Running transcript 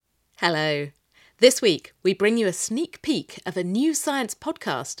Hello. This week, we bring you a sneak peek of a new science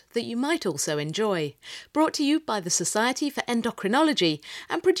podcast that you might also enjoy, brought to you by the Society for Endocrinology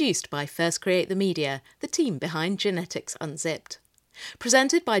and produced by First Create the Media, the team behind Genetics Unzipped.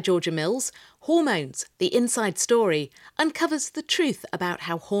 Presented by Georgia Mills, Hormones, the Inside Story, uncovers the truth about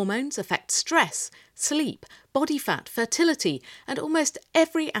how hormones affect stress, sleep, body fat, fertility, and almost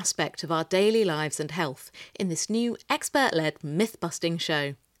every aspect of our daily lives and health in this new expert-led myth-busting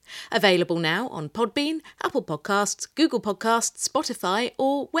show. Available now on Podbean, Apple Podcasts, Google Podcasts, Spotify,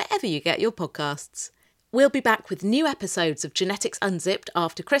 or wherever you get your podcasts. We'll be back with new episodes of Genetics Unzipped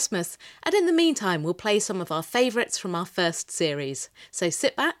after Christmas, and in the meantime we'll play some of our favourites from our first series. So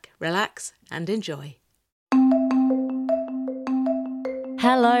sit back, relax, and enjoy.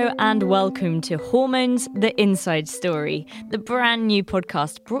 Hello and welcome to Hormones, the Inside Story, the brand new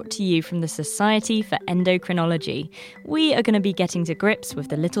podcast brought to you from the Society for Endocrinology. We are going to be getting to grips with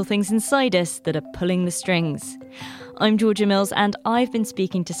the little things inside us that are pulling the strings. I'm Georgia Mills and I've been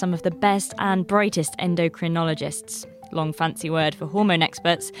speaking to some of the best and brightest endocrinologists, long fancy word for hormone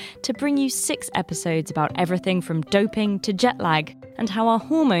experts, to bring you 6 episodes about everything from doping to jet lag and how our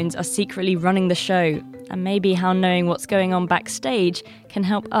hormones are secretly running the show, and maybe how knowing what's going on backstage can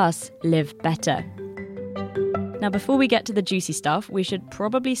help us live better. Now, before we get to the juicy stuff, we should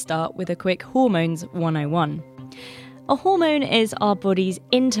probably start with a quick Hormones 101. A hormone is our body's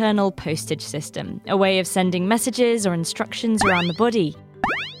internal postage system, a way of sending messages or instructions around the body.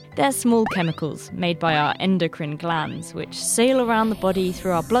 They're small chemicals made by our endocrine glands, which sail around the body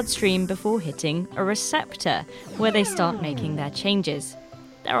through our bloodstream before hitting a receptor, where they start making their changes.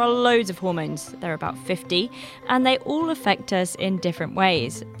 There are loads of hormones, there are about 50, and they all affect us in different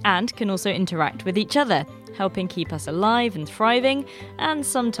ways, and can also interact with each other, helping keep us alive and thriving, and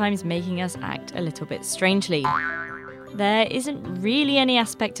sometimes making us act a little bit strangely. There isn't really any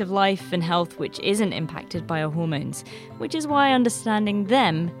aspect of life and health which isn't impacted by our hormones, which is why understanding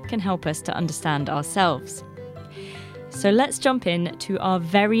them can help us to understand ourselves. So let's jump in to our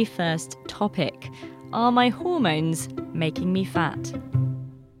very first topic. Are my hormones making me fat?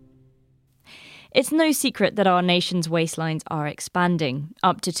 It's no secret that our nation's waistlines are expanding.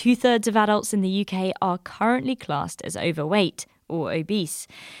 Up to 2/3 of adults in the UK are currently classed as overweight or obese.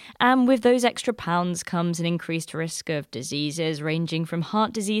 And with those extra pounds comes an increased risk of diseases ranging from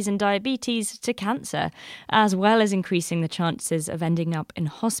heart disease and diabetes to cancer, as well as increasing the chances of ending up in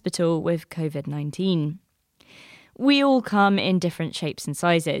hospital with COVID-19. We all come in different shapes and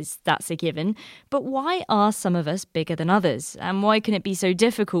sizes, that's a given, but why are some of us bigger than others? And why can it be so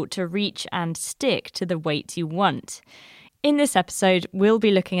difficult to reach and stick to the weight you want? In this episode, we'll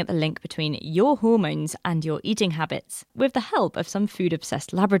be looking at the link between your hormones and your eating habits, with the help of some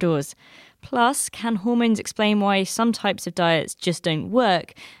food-obsessed Labradors. Plus, can hormones explain why some types of diets just don't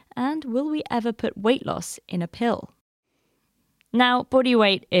work? And will we ever put weight loss in a pill? Now, body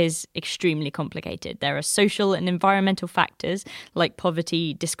weight is extremely complicated. There are social and environmental factors like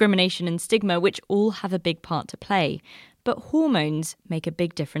poverty, discrimination and stigma, which all have a big part to play. But hormones make a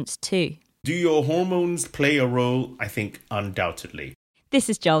big difference too. Do your hormones play a role? I think undoubtedly. This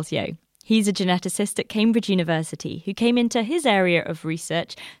is Giles Yeo. He's a geneticist at Cambridge University who came into his area of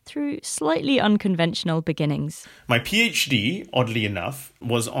research through slightly unconventional beginnings. My PhD, oddly enough,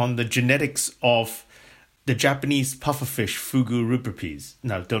 was on the genetics of the Japanese pufferfish Fugu rubipes.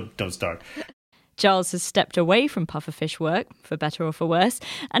 No, don't start. Giles has stepped away from pufferfish work, for better or for worse,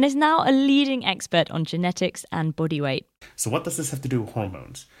 and is now a leading expert on genetics and body weight. So what does this have to do with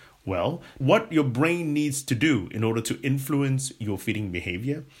hormones? Well, what your brain needs to do in order to influence your feeding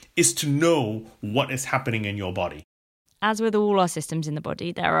behavior is to know what is happening in your body. As with all our systems in the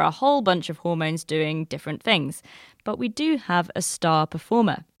body, there are a whole bunch of hormones doing different things. But we do have a star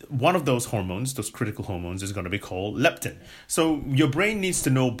performer. One of those hormones, those critical hormones, is going to be called leptin. So your brain needs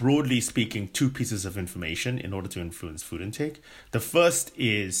to know, broadly speaking, 2 pieces of information in order to influence food intake. The first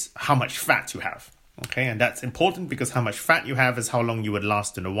is how much fat you have. Okay, and that's important because how much fat you have is how long you would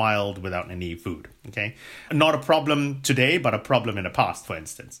last in the wild without any food. Okay, not a problem today, but a problem in the past, for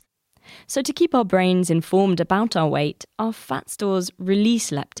instance. So to keep our brains informed about our weight, our fat stores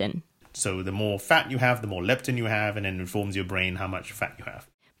release leptin. So the more fat you have, the more leptin you have, and it informs your brain how much fat you have.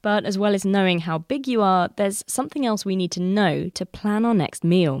 But as well as knowing how big you are, there's something else we need to know to plan our next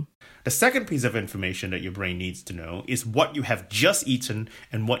meal. The second piece of information that your brain needs to know is what you have just eaten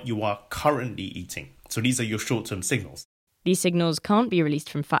and what you are currently eating. So these are your short-term signals. These signals can't be released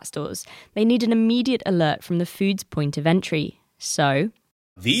from fat stores. They need an immediate alert from the food's point of entry. So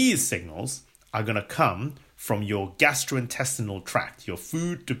these signals are going to come from your gastrointestinal tract, your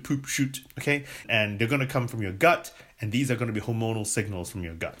food to poop chute, okay? And they're going to come from your gut And these are going to be hormonal signals from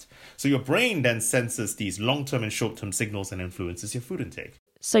your gut. So your brain then senses these long-term and short-term signals and influences your food intake.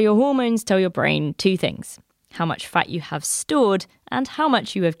 So your hormones tell your brain two things: how much fat you have stored and how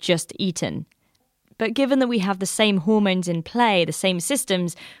much you have just eaten. But given that we have the same hormones in play, the same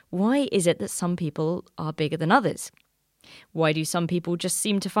systems, why is it that some people are bigger than others? Why do some people just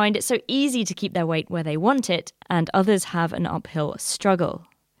seem to find it so easy to keep their weight where they want it, and others have an uphill struggle?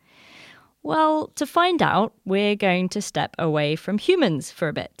 Well, to find out, we're going to step away from humans for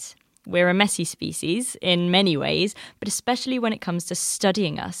a bit. We're a messy species in many ways, but especially when it comes to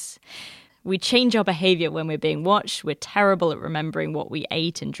studying us. We change our behaviour when we're being watched, we're terrible at remembering what we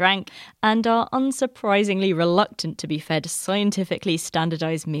ate and drank, and are unsurprisingly reluctant to be fed scientifically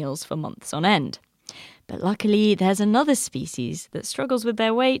standardised meals for months on end. But luckily, there's another species that struggles with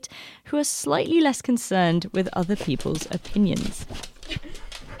their weight who are slightly less concerned with other people's opinions.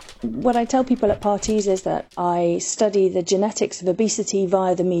 What I tell people at parties is that I study the genetics of obesity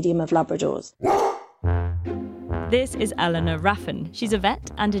via the medium of Labradors. This is Eleanor Raffan. She's a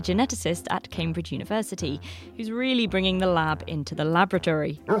vet and a geneticist at Cambridge University, who's really bringing the lab into the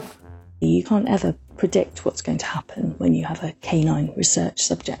laboratory. You can't ever predict what's going to happen when you have a canine research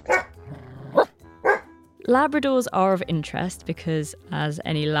subject. Labradors are of interest because, as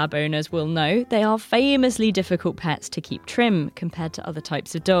any lab owners will know, they are famously difficult pets to keep trim compared to other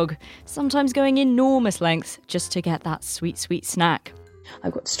types of dog, sometimes going enormous lengths just to get that sweet, sweet snack.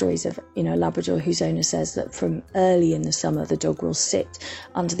 I've got stories of, a Labrador whose owner says that from early in the summer the dog will sit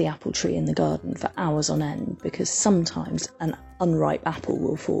under the apple tree in the garden for hours on end because sometimes an unripe apple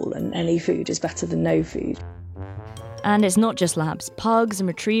will fall and any food is better than no food. And it's not just labs. Pugs and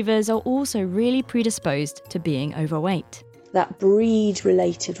retrievers are also really predisposed to being overweight. That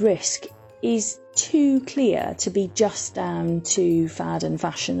breed-related risk is too clear to be just down to fad and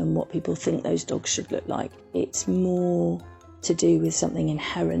fashion and what people think those dogs should look like. It's more to do with something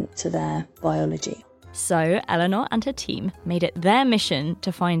inherent to their biology. So Eleanor and her team made it their mission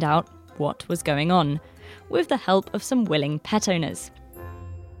to find out what was going on, with the help of some willing pet owners.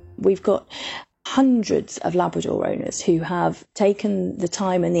 We've got hundreds of Labrador owners who have taken the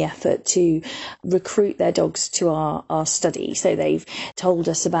time and the effort to recruit their dogs to our study. So they've told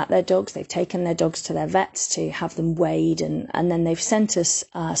us about their dogs, they've taken their dogs to their vets to have them weighed, and then they've sent us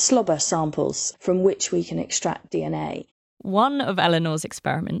slobber samples from which we can extract DNA. One of Eleanor's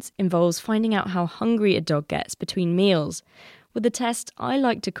experiments involves finding out how hungry a dog gets between meals, with a test I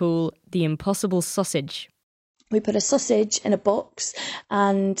like to call the impossible sausage. We put a sausage in a box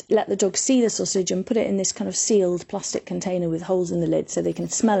and let the dog see the sausage and put it in this kind of sealed plastic container with holes in the lid so they can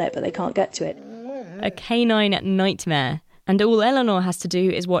smell it but they can't get to it. A canine nightmare. And all Eleanor has to do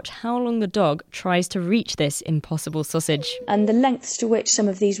is watch how long the dog tries to reach this impossible sausage. And the lengths to which some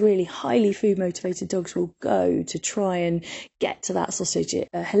of these really highly food-motivated dogs will go to try and get to that sausage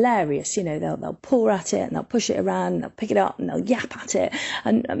are hilarious. They'll paw at it and they'll push it around, and they'll pick it up and they'll yap at it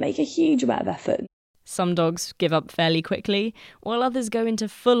and make a huge amount of effort. Some dogs give up fairly quickly, while others go into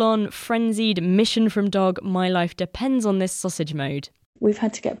full-on, frenzied mission from dog, my life depends on this sausage mode. We've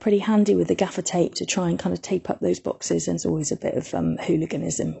had to get pretty handy with the gaffer tape to try and kind of tape up those boxes, and it's always a bit of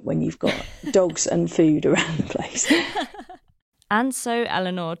hooliganism when you've got dogs and food around the place. And so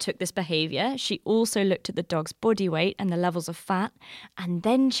Eleanor took this behaviour. She also looked at the dog's body weight and the levels of fat, and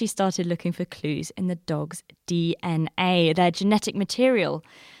then she started looking for clues in the dog's DNA, their genetic material.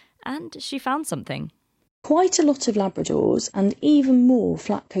 And she found something. Quite a lot of Labradors, and even more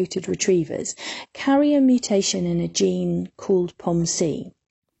flat-coated retrievers, carry a mutation in a gene called POMC.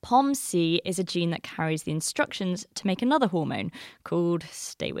 POMC is a gene that carries the instructions to make another hormone called,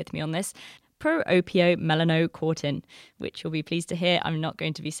 stay with me on this, pro-opiomelanocortin, which you'll be pleased to hear I'm not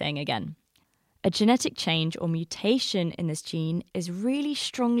going to be saying again. A genetic change or mutation in this gene is really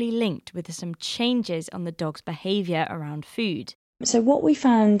strongly linked with some changes on the dog's behaviour around food. So what we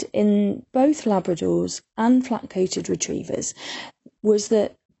found in both Labradors and flat-coated retrievers was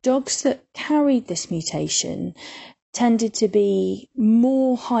that dogs that carried this mutation tended to be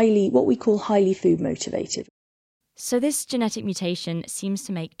more what we call highly food motivated. So this genetic mutation seems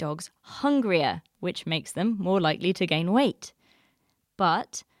to make dogs hungrier, which makes them more likely to gain weight.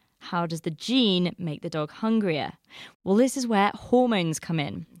 But how does the gene make the dog hungrier? Well, this is where hormones come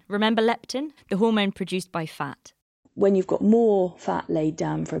in. Remember leptin, the hormone produced by fat? When you've got more fat laid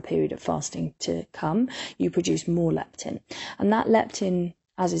down for a period of fasting to come, you produce more leptin. And that leptin,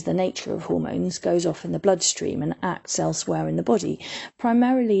 as is the nature of hormones, goes off in the bloodstream and acts elsewhere in the body,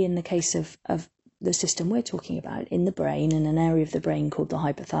 primarily in the case of the system we're talking about, in the brain, in an area of the brain called the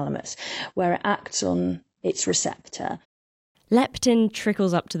hypothalamus, where it acts on its receptor. Leptin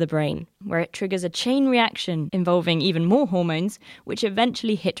trickles up to the brain, where it triggers a chain reaction involving even more hormones, which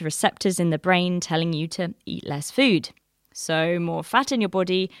eventually hit receptors in the brain telling you to eat less food. So more fat in your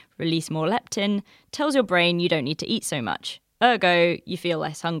body, release more leptin, tells your brain you don't need to eat so much. Ergo, you feel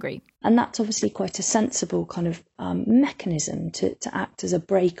less hungry. And that's obviously quite a sensible kind of mechanism to act as a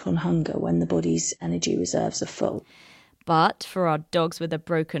brake on hunger when the body's energy reserves are full. But for our dogs with a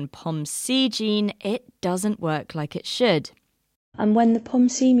broken POMC gene, it doesn't work like it should. And when the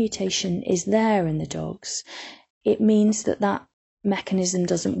POMC mutation is there in the dogs, it means that mechanism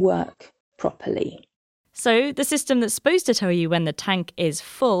doesn't work properly. So the system that's supposed to tell you when the tank is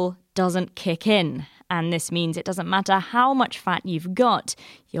full doesn't kick in. And this means it doesn't matter how much fat you've got,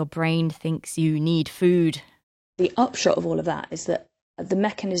 your brain thinks you need food. The upshot of all of that is that the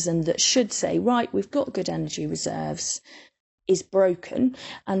mechanism that should say, right, we've got good energy reserves, is broken.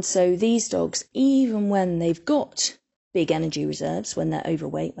 And so these dogs, even when they've got big energy reserves, when they're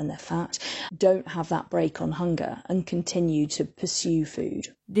overweight, when they're fat, don't have that brake on hunger and continue to pursue food.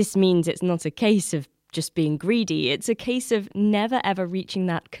 This means it's not a case of just being greedy. It's a case of never ever reaching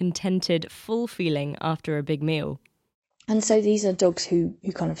that contented, full feeling after a big meal. And so these are dogs who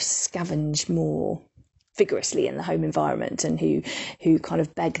kind of scavenge more vigorously in the home environment and who kind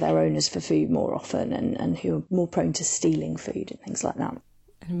of beg their owners for food more often and who are more prone to stealing food and things like that.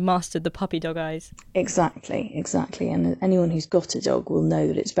 Mastered the puppy dog eyes. Exactly. And anyone who's got a dog will know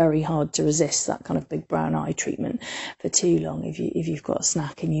that it's very hard to resist that kind of big brown eye treatment for too long. If you've got a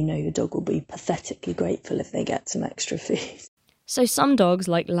snack and you know your dog will be pathetically grateful if they get some extra food. So some dogs,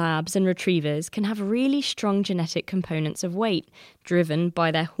 like labs and retrievers, can have really strong genetic components of weight, driven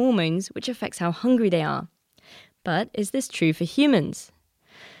by their hormones, which affects how hungry they are. But is this true for humans?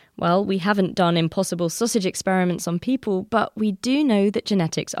 Well, we haven't done impossible sausage experiments on people, but we do know that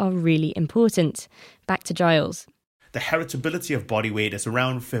genetics are really important. Back to Giles. The heritability of body weight is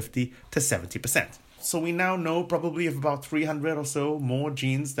around 50 to 70%. So we now know probably of about 300 or so more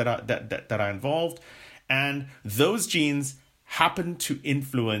genes that are involved, and those genes happen to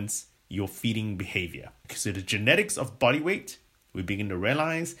influence your feeding behavior. So the genetics of body weight, we begin to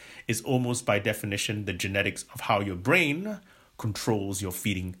realize, is almost by definition the genetics of how your brain controls your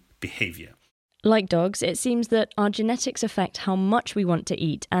feeding behavior. Like dogs, it seems that our genetics affect how much we want to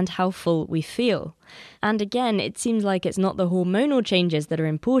eat and how full we feel. And again, it seems like it's not the hormonal changes that are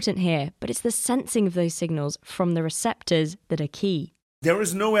important here, but it's the sensing of those signals from the receptors that are key. There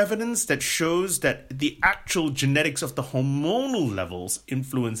is no evidence that shows that the actual genetics of the hormonal levels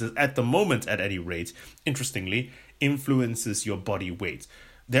influences, at the moment at any rate, interestingly, influences your body weight.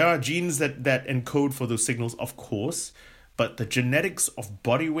 There are genes that encode for those signals, of course, but the genetics of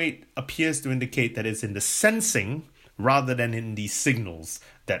body weight appears to indicate that it's in the sensing rather than in the signals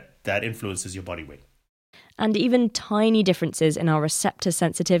that influences your body weight. And even tiny differences in our receptor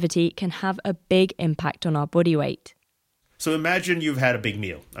sensitivity can have a big impact on our body weight. So imagine you've had a big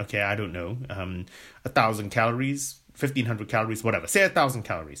meal. Okay, I don't know, 1,000 calories, 1,500 calories, whatever. Say 1,000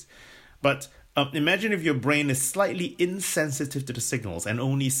 calories. But imagine if your brain is slightly insensitive to the signals and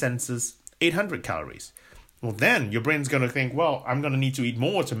only senses 800 calories. Well, then your brain's going to think, well, I'm going to need to eat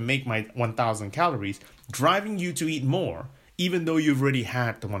more to make my 1,000 calories, driving you to eat more, even though you've already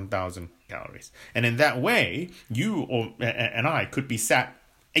had the 1,000 calories. And in that way, you and I could be sat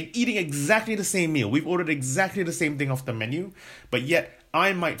eating exactly the same meal. We've ordered exactly the same thing off the menu, but yet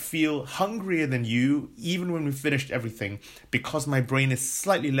I might feel hungrier than you even when we finished everything because my brain is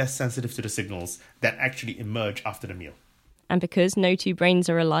slightly less sensitive to the signals that actually emerge after the meal. And because no two brains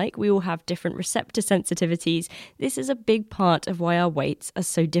are alike, we all have different receptor sensitivities. This is a big part of why our weights are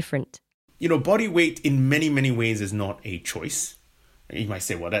so different. You know, body weight in many, many ways is not a choice. You might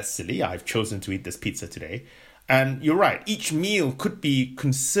say, well, that's silly. I've chosen to eat this pizza today. And you're right, each meal could be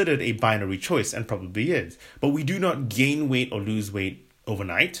considered a binary choice, and probably is. But we do not gain weight or lose weight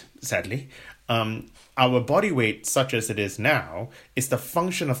overnight, sadly. Our body weight, such as it is now, is the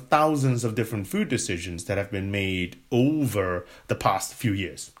function of thousands of different food decisions that have been made over the past few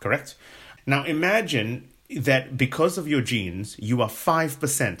years, correct? Now imagine that because of your genes, you are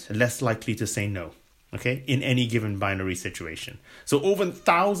 5% less likely to say no. Okay, in any given binary situation. So over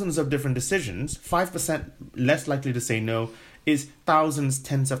thousands of different decisions, 5% less likely to say no is thousands,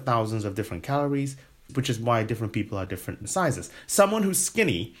 tens of thousands of different calories, which is why different people are different in sizes. Someone who's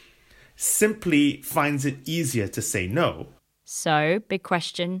skinny simply finds it easier to say no. So, big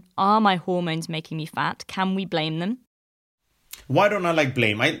question, are my hormones making me fat? Can we blame them? Why don't I like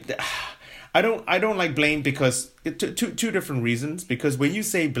blame? I don't like blame because two different reasons. Because when you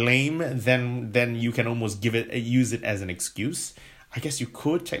say blame, then you can almost use it as an excuse. I guess you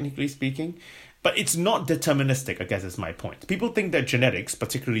could, technically speaking. But it's not deterministic, I guess is my point. People think that genetics,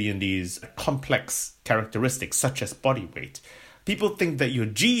 particularly in these complex characteristics such as body weight, people think that your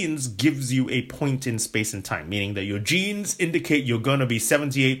genes gives you a point in space and time, meaning that your genes indicate you're going to be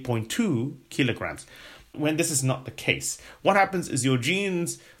 78.2 kilograms, when this is not the case. What happens is your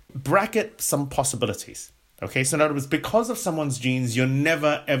genes bracket some possibilities. Okay, so in other words, because of someone's genes, you're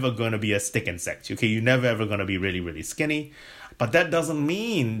never ever going to be a stick insect. Okay, you're never ever going to be really, really skinny. But that doesn't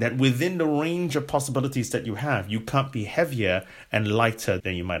mean that within the range of possibilities that you have, you can't be heavier and lighter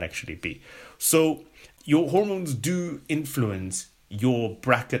than you might actually be. So your hormones do influence your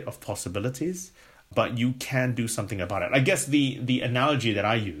bracket of possibilities, but you can do something about it. I guess the analogy that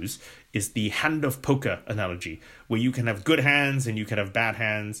I use is the hand of poker analogy, where you can have good hands and you can have bad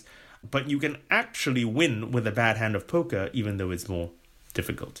hands, but you can actually win with a bad hand of poker, even though it's more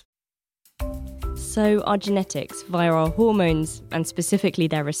difficult. So our genetics via our hormones, and specifically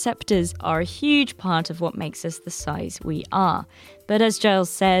their receptors, are a huge part of what makes us the size we are. But as Giles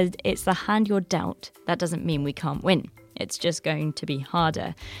said, it's the hand you're dealt. That doesn't mean we can't win. It's just going to be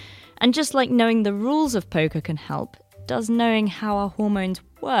harder. And just like knowing the rules of poker can help, does knowing how our hormones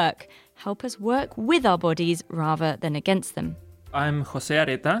work help us work with our bodies rather than against them? I'm Jose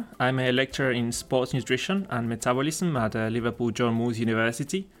Areta. I'm a lecturer in sports nutrition and metabolism at Liverpool John Moores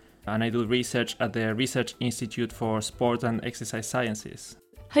University, and I do research at the Research Institute for Sport and Exercise Sciences.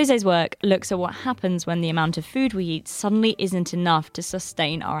 Jose's work looks at what happens when the amount of food we eat suddenly isn't enough to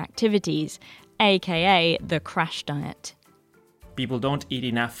sustain our activities, aka the crash diet. People don't eat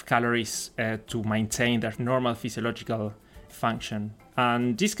enough calories to maintain their normal physiological function.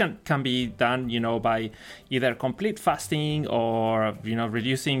 And this can be done, by either complete fasting or,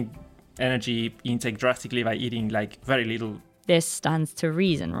 reducing energy intake drastically by eating very little. This stands to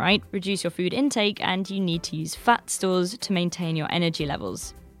reason, right? Reduce your food intake and you need to use fat stores to maintain your energy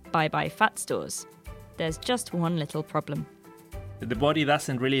levels. Bye-bye fat stores. There's just one little problem. The body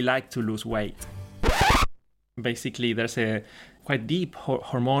doesn't really like to lose weight. Basically, there's a quite deep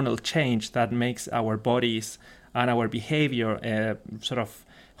hormonal change that makes our bodies and our behavior sort of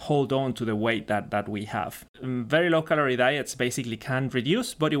hold on to the weight that we have. Very low calorie diets basically can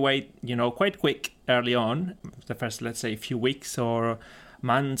reduce body weight, quite quick early on, the first, let's say, few weeks or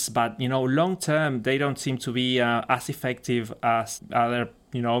months, but, long term, they don't seem to be as effective as other,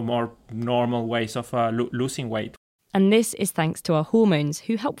 more normal ways of losing weight. And this is thanks to our hormones,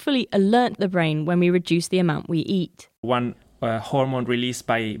 who helpfully alert the brain when we reduce the amount we eat. One hormone released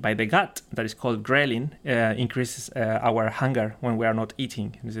by the gut that is called ghrelin increases our hunger when we are not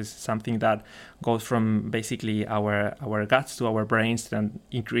eating. This is something that goes from basically our guts to our brains and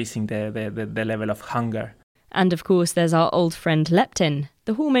increasing the level of hunger. And of course there's our old friend leptin,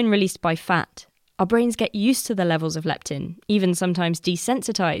 the hormone released by fat. Our brains get used to the levels of leptin, even sometimes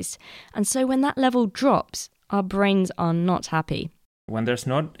desensitized. And so when that level drops, our brains are not happy. When there's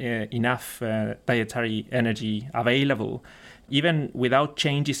not enough dietary energy available, even without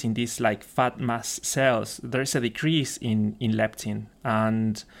changes in these fat mass cells, there is a decrease in leptin.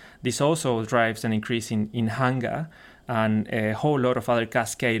 And this also drives an increase in hunger and a whole lot of other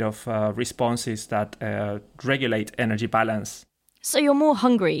cascade of responses that regulate energy balance. So you're more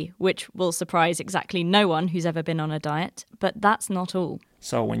hungry, which will surprise exactly no one who's ever been on a diet, but that's not all.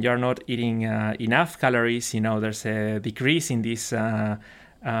 So when you're not eating enough calories, there's a decrease in this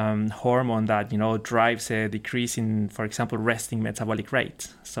hormone that, drives a decrease in, for example, resting metabolic rate.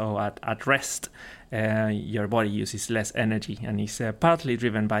 So at rest, your body uses less energy and is partly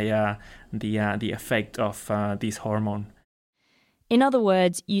driven by the effect of this hormone. In other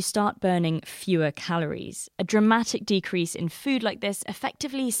words, you start burning fewer calories. A dramatic decrease in food like this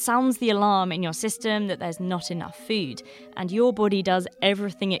effectively sounds the alarm in your system that there's not enough food, and your body does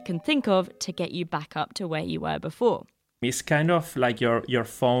everything it can think of to get you back up to where you were before. It's kind of like your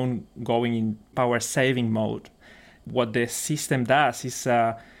phone going in power saving mode. What the system does is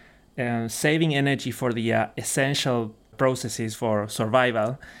saving energy for the essential processes for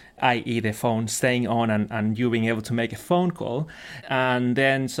survival, i.e. the phone staying on and you being able to make a phone call, and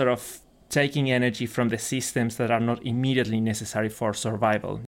then sort of taking energy from the systems that are not immediately necessary for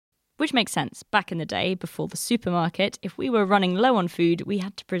survival. Which makes sense. Back in the day, before the supermarket, if we were running low on food, we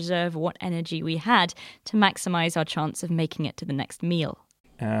had to preserve what energy we had to maximize our chance of making it to the next meal.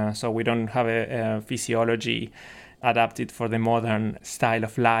 So we don't have a physiology adapted for the modern style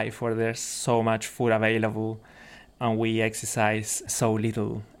of life where there's so much food available. and we exercise so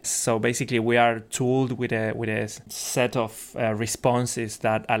little. So basically, we are tooled with a set of responses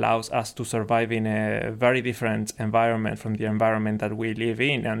that allows us to survive in a very different environment from the environment that we live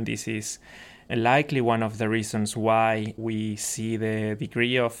in. And this is likely one of the reasons why we see the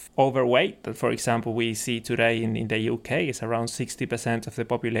degree of overweight that, for example, we see today in the UK is around 60% of the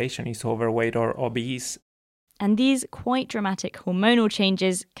population is overweight or obese. And these quite dramatic hormonal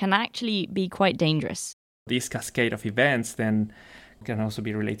changes can actually be quite dangerous. This cascade of events then can also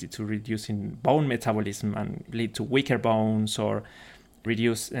be related to reducing bone metabolism and lead to weaker bones or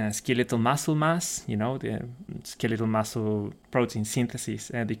reduce skeletal muscle mass. The skeletal muscle protein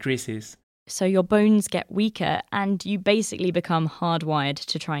synthesis decreases. So your bones get weaker and you basically become hardwired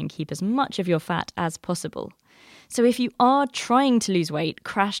to try and keep as much of your fat as possible. So if you are trying to lose weight,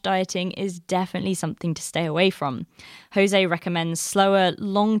 crash dieting is definitely something to stay away from. Jose recommends slower,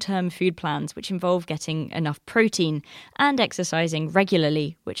 long-term food plans which involve getting enough protein and exercising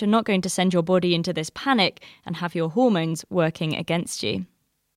regularly, which are not going to send your body into this panic and have your hormones working against you.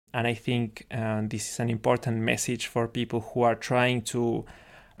 And I think this is an important message for people who are trying to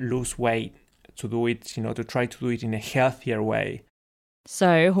lose weight, to do it, to try to do it in a healthier way.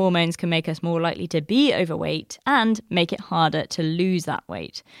 So hormones can make us more likely to be overweight and make it harder to lose that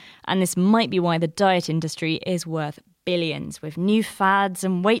weight. And this might be why the diet industry is worth billions, with new fads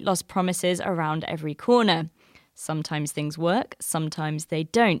and weight loss promises around every corner. Sometimes things work, sometimes they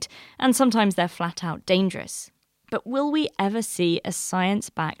don't, and sometimes they're flat out dangerous. But will we ever see a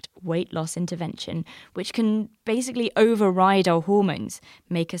science-backed weight loss intervention which can basically override our hormones,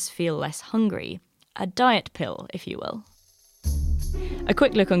 make us feel less hungry? A diet pill, if you will. A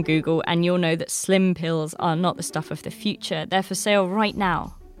quick look on Google and you'll know that slim pills are not the stuff of the future. They're for sale right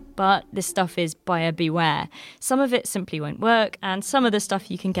now. But this stuff is buyer beware. Some of it simply won't work, and some of the stuff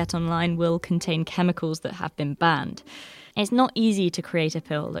you can get online will contain chemicals that have been banned. It's not easy to create a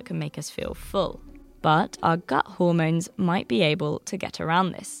pill that can make us feel full. But our gut hormones might be able to get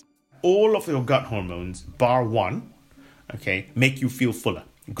around this. All of your gut hormones, bar one, make you feel fuller.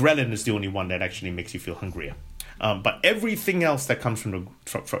 Ghrelin is the only one that actually makes you feel hungrier. But everything else that comes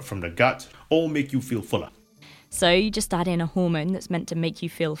from the gut all make you feel fuller. So you just add in a hormone that's meant to make you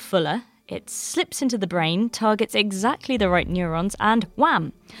feel fuller. It slips into the brain, targets exactly the right neurons, and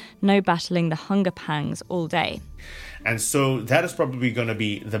wham! No battling the hunger pangs all day. And so that is probably going to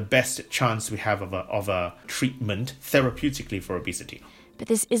be the best chance we have of a treatment therapeutically for obesity. But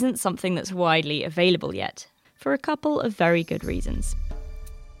this isn't something that's widely available yet, for a couple of very good reasons.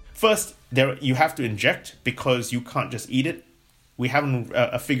 First, you have to inject because you can't just eat it. We haven't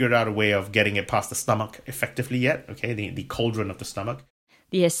figured out a way of getting it past the stomach effectively yet, the cauldron of the stomach.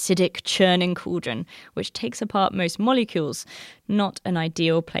 The acidic churning cauldron, which takes apart most molecules, not an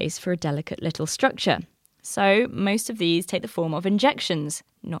ideal place for a delicate little structure. So most of these take the form of injections,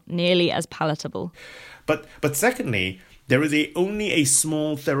 not nearly as palatable. But secondly, there is only a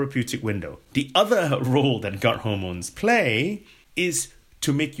small therapeutic window. The other role that gut hormones play is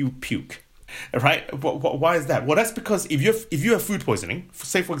to make you puke. Right? Why is that? Well, that's because if you have food poisoning,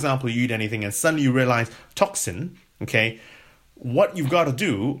 say for example you eat anything and suddenly you realize toxin, what you've got to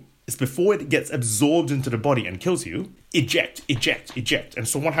do is before it gets absorbed into the body and kills you, eject. And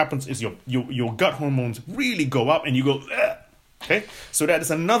so what happens is your gut hormones really go up and you go, ugh. Okay? So that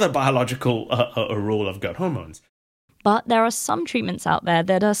is another biological role of gut hormones. But there are some treatments out there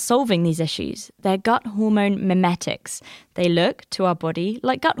that are solving these issues. They're gut hormone mimetics. They look to our body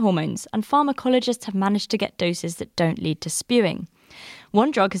like gut hormones, and pharmacologists have managed to get doses that don't lead to spewing. One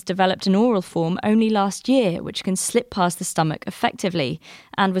drug has developed an oral form only last year, which can slip past the stomach effectively,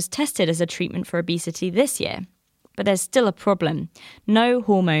 and was tested as a treatment for obesity this year. But there's still a problem. No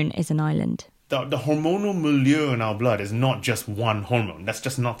hormone is an island. The hormonal milieu in our blood is not just one hormone. That's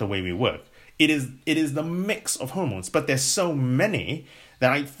just not the way we work. It is the mix of hormones, but there's so many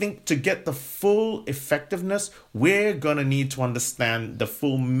that I think to get the full effectiveness, we're going to need to understand the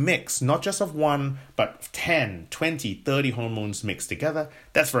full mix, not just of one, but 10, 20, 30 hormones mixed together.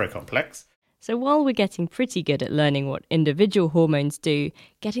 That's very complex. So while we're getting pretty good at learning what individual hormones do,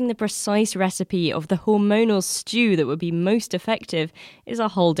 getting the precise recipe of the hormonal stew that would be most effective is a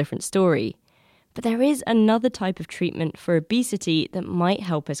whole different story. But there is another type of treatment for obesity that might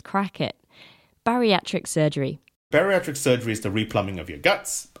help us crack it. Bariatric surgery. Bariatric surgery is the replumbing of your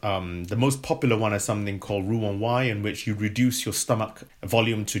guts. The most popular one is something called Roux-en-Y, in which you reduce your stomach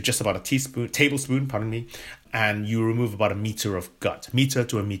volume to just about a tablespoon, and you remove about 1 meter of gut, 1 to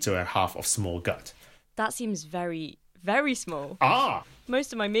 1.5 meters of small gut. That seems very, very small.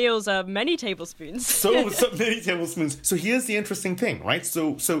 Most of my meals are many tablespoons. So many tablespoons. So here's the interesting thing, right?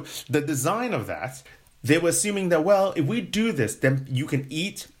 So the design of that they were assuming that, well, if we do this, then you can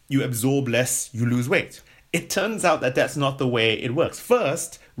eat, you absorb less, you lose weight. It turns out that that's not the way it works.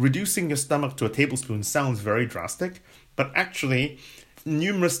 First, reducing your stomach to a tablespoon sounds very drastic, but actually,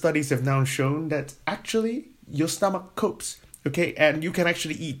 numerous studies have now shown that actually your stomach copes. Okay, and you can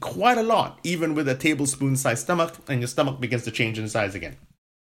actually eat quite a lot, even with a tablespoon-sized stomach, and your stomach begins to change in size again.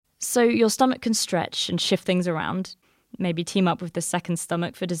 So your stomach can stretch and shift things around, maybe team up with the second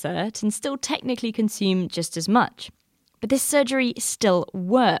stomach for dessert, and still technically consume just as much. But this surgery still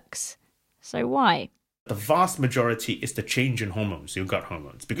works. So why? The vast majority is the change in hormones, your gut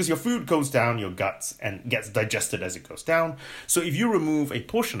hormones. Because your food goes down your guts and gets digested as it goes down. So if you remove a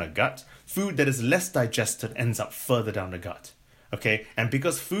portion of gut, food that is less digested ends up further down the gut. Okay, and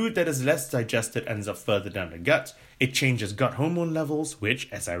because food that is less digested ends up further down the gut, it changes gut hormone levels, which,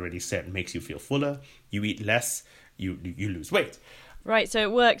 as I already said, makes you feel fuller. You eat less, you lose weight. Right, so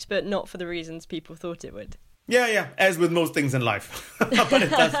it worked, but not for the reasons people thought it would. Yeah, as with most things in life. but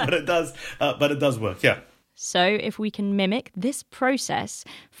it does work, yeah. So if we can mimic this process,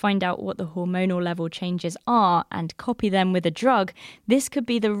 find out what the hormonal level changes are and copy them with a drug, this could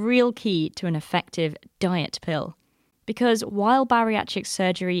be the real key to an effective diet pill. Because while bariatric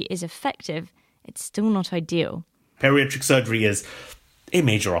surgery is effective, it's still not ideal. Bariatric surgery is a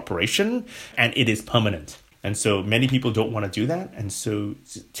major operation and it is permanent. And so many people don't want to do that. And so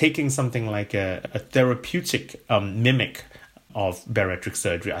taking something like a therapeutic mimic of bariatric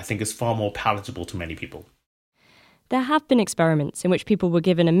surgery, I think is far more palatable to many people. There have been experiments in which people were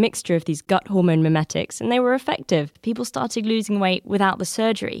given a mixture of these gut hormone mimetics and they were effective. People started losing weight without the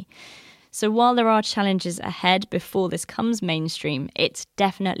surgery. So while there are challenges ahead before this comes mainstream, it's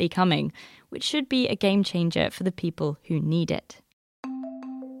definitely coming, which should be a game changer for the people who need it.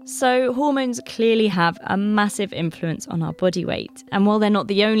 So hormones clearly have a massive influence on our body weight. And while they're not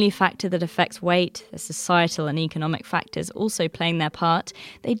the only factor that affects weight, the societal and economic factors also playing their part,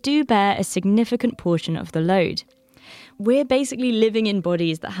 they do bear a significant portion of the load. We're basically living in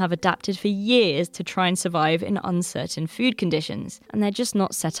bodies that have adapted for years to try and survive in uncertain food conditions, and they're just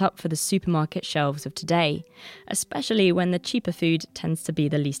not set up for the supermarket shelves of today, especially when the cheaper food tends to be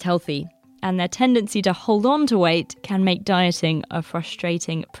the least healthy. And their tendency to hold on to weight can make dieting a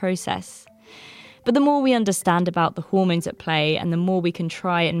frustrating process. But the more we understand about the hormones at play and the more we can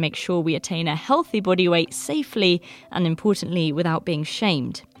try and make sure we attain a healthy body weight safely and importantly without being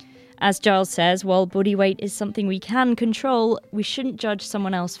shamed. As Giles says, while body weight is something we can control, we shouldn't judge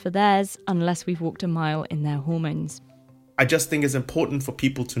someone else for theirs unless we've walked a mile in their hormones. I just think it's important for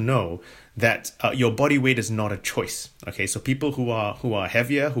people to know that your body weight is not a choice. Okay, so people who are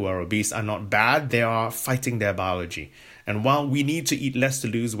heavier, who are obese, are not bad. They are fighting their biology. And while we need to eat less to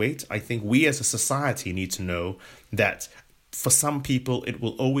lose weight, I think we as a society need to know that for some people, it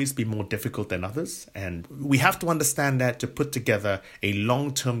will always be more difficult than others. And we have to understand that to put together a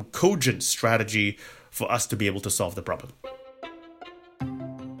long-term cogent strategy for us to be able to solve the problem.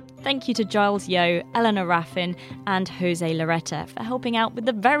 Thank you to Giles Yeo, Eleanor Raffin and Jose Loretta for helping out with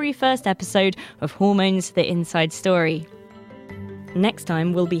the very first episode of Hormones, the Inside Story. Next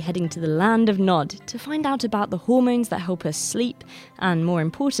time, we'll be heading to the land of Nod to find out about the hormones that help us sleep and, more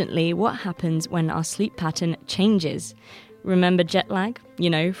importantly, what happens when our sleep pattern changes. Remember jet lag?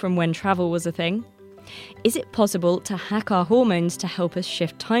 From when travel was a thing? Is it possible to hack our hormones to help us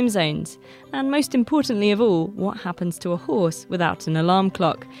shift time zones? And most importantly of all, what happens to a horse without an alarm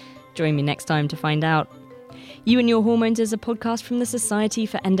clock? Join me next time to find out. You and Your Hormones is a podcast from the Society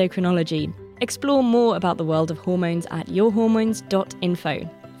for Endocrinology. Explore more about the world of hormones at yourhormones.info.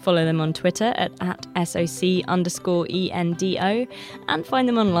 Follow them on Twitter at @SOC_ENDO and find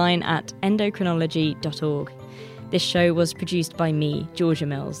them online at endocrinology.org. This show was produced by me, Georgia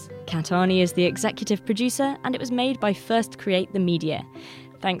Mills. Kat Arney is the executive producer and it was made by First Create the Media.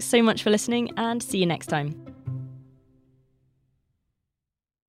 Thanks so much for listening and see you next time.